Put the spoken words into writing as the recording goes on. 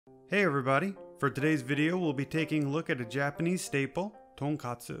Hey everybody! For today's video we'll be taking a look at a Japanese staple,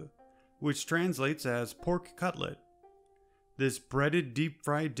 Tonkatsu, which translates as pork cutlet. This breaded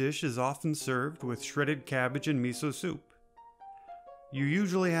deep-fried dish is often served with shredded cabbage and miso soup. You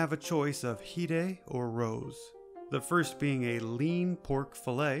usually have a choice of hire or rose, the first being a lean pork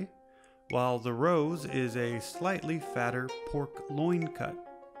fillet, while the rose is a slightly fatter pork loin cut.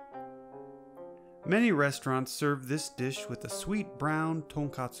 Many restaurants serve this dish with a sweet brown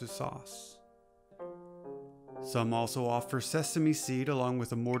tonkatsu sauce. Some also offer sesame seed along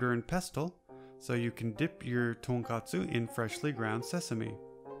with a mortar and pestle, so you can dip your tonkatsu in freshly ground sesame.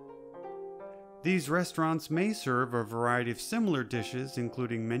 These restaurants may serve a variety of similar dishes,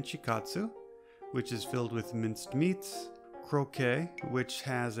 including menchikatsu, which is filled with minced meats, croquet, which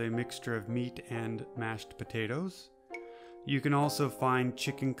has a mixture of meat and mashed potatoes. You can also find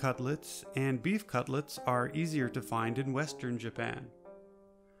chicken cutlets, and beef cutlets are easier to find in Western Japan.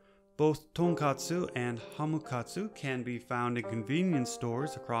 Both tonkatsu and hamukatsu can be found in convenience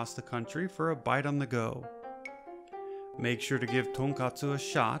stores across the country for a bite on the go. Make sure to give tonkatsu a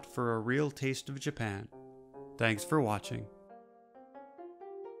shot for a real taste of Japan. Thanks for watching.